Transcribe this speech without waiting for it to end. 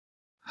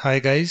Hi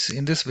guys,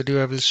 in this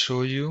video I will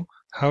show you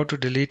how to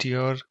delete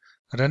your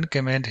run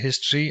command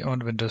history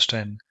on Windows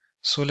 10.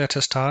 So let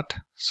us start.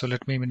 So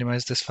let me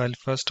minimize this file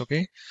first,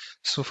 okay?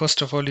 So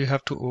first of all you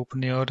have to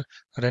open your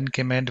run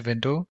command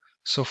window.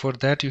 So for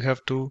that you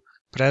have to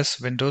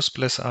press Windows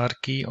plus R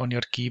key on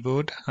your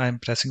keyboard. I am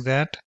pressing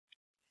that.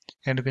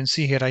 And you can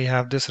see here I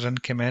have this run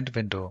command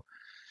window.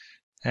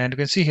 And you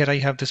can see here I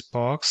have this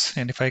box,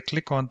 and if I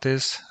click on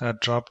this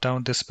drop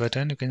down this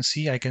button, you can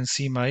see I can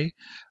see my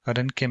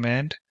run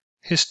command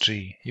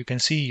history. You can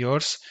see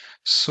yours.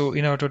 So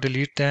in order to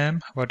delete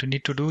them, what you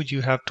need to do, you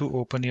have to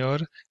open your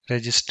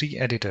registry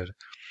editor.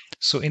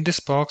 So in this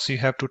box you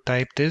have to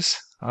type this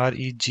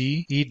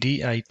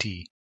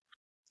regedit.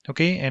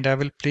 Okay, and I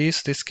will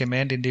place this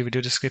command in the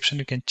video description.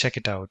 You can check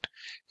it out.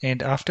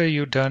 And after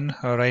you're done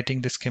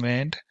writing this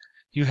command,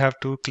 you have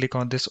to click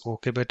on this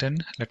OK button.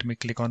 Let me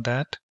click on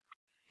that.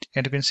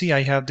 And you can see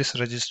I have this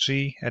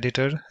registry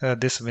editor,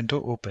 this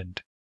window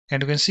opened.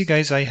 And you can see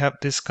guys, I have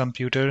this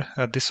computer,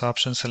 this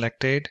option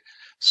selected.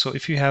 So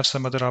if you have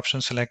some other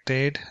option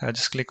selected,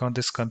 just click on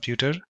this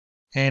computer.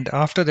 And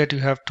after that you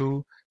have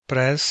to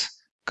press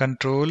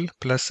Ctrl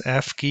plus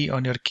F key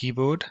on your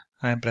keyboard.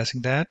 I am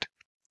pressing that.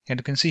 And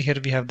you can see here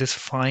we have this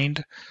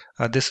find,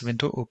 this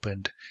window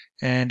opened.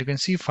 And you can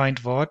see find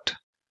what?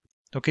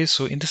 Okay,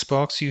 so in this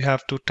box you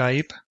have to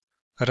type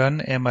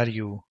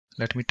runmru.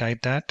 Let me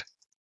type that.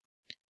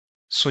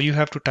 So you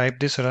have to type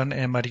this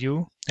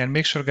runmru and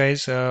make sure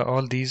guys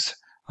all these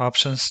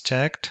options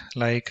checked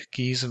like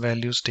keys,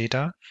 values,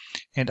 data.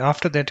 And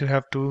after that you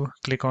have to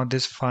click on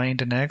this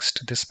find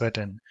next, this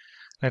button.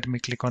 Let me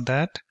click on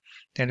that.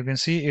 And you can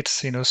see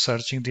it's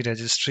searching the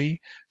registry.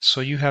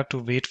 So you have to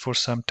wait for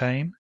some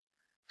time.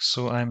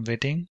 So I'm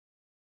waiting.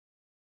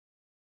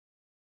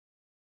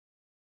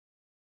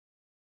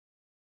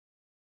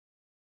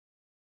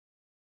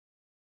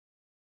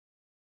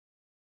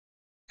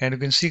 And you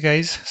can see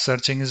guys,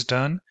 searching is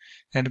done.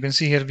 And you can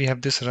see here we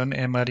have this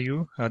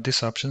runmru,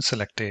 this option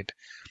selected.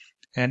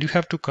 And you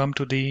have to come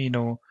to the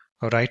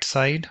right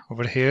side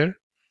over here.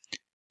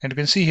 And you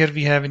can see here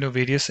we have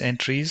various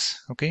entries.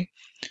 Okay,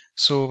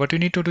 so what you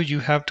need to do,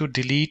 you have to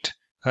delete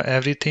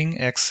everything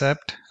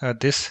except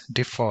this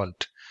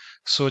default.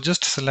 So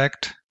just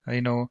select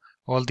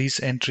all these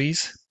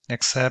entries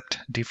except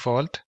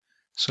default.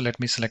 So let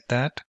me select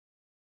that.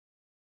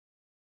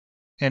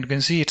 And you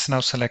can see it's now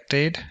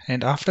selected.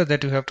 And after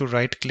that you have to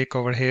right click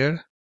over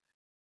here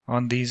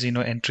on these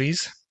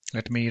entries.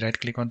 Let me right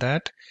click on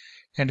that.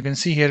 And you can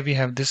see here we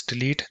have this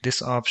delete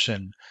this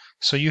option.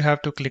 So you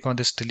have to click on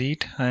this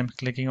delete. I'm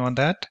clicking on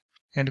that.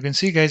 And you can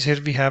see guys,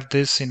 here we have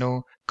this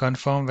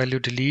confirm value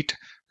delete,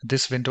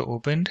 this window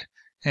opened.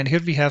 And here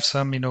we have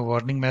some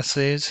warning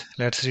message.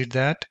 Let's read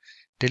that.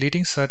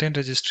 Deleting certain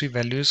registry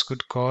values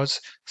could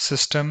cause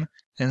system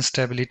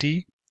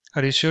instability.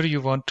 Are you sure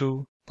you want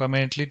to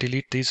permanently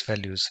delete these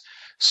values?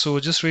 So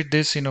just read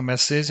this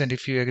message, and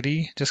if you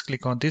agree, just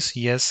click on this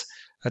yes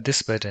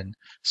this button.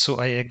 So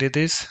I agree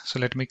this. So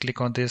let me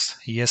click on this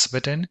yes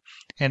button,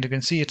 and you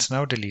can see it's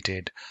now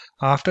deleted.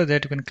 After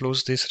that you can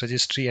close this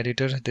registry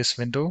editor, this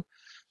window.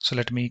 So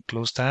let me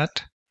close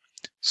that.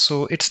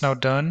 So it's now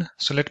done.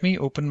 So let me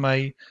open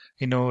my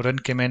run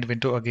command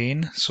window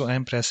again. So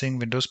I'm pressing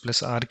Windows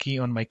plus R key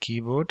on my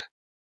keyboard,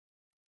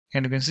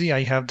 and you can see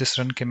I have this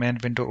run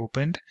command window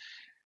opened.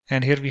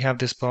 And here we have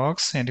this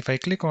box, and if I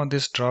click on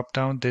this drop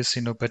down this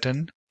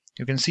button,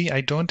 you can see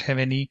I don't have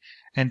any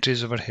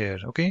entries over here.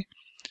 Okay,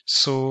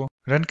 so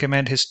run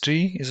command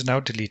history is now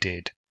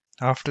deleted.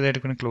 After that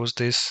you can close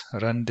this,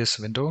 run this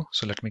window.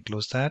 So let me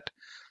close that.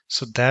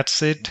 So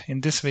that's it.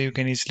 In this way you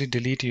can easily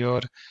delete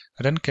your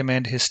run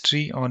command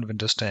history on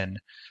Windows 10.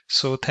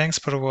 So thanks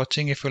for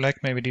watching. If you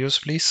like my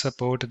videos, please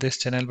support this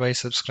channel by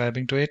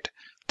subscribing to it.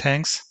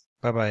 Thanks.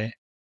 Bye bye.